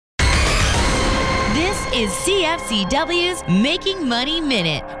is CFCW's Making Money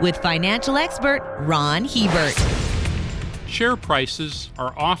Minute with financial expert Ron Hebert. Share prices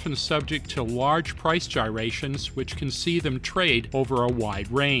are often subject to large price gyrations, which can see them trade over a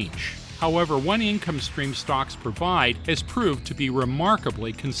wide range. However, one income stream stocks provide has proved to be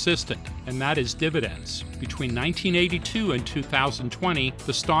remarkably consistent, and that is dividends. Between 1982 and 2020,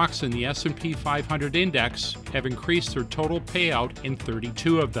 the stocks in the S&P 500 index have increased their total payout in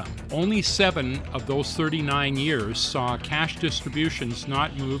 32 of them. Only 7 of those 39 years saw cash distributions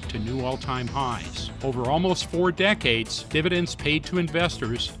not move to new all-time highs. Over almost 4 decades, dividends paid to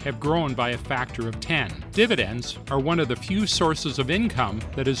investors have grown by a factor of 10. Dividends are one of the few sources of income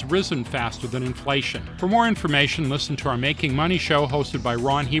that has risen faster than inflation. For more information, listen to our Making Money show hosted by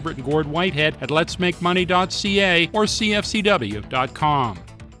Ron Hebert and Gord Whitehead at letsmakemoney.ca or cfcw.com.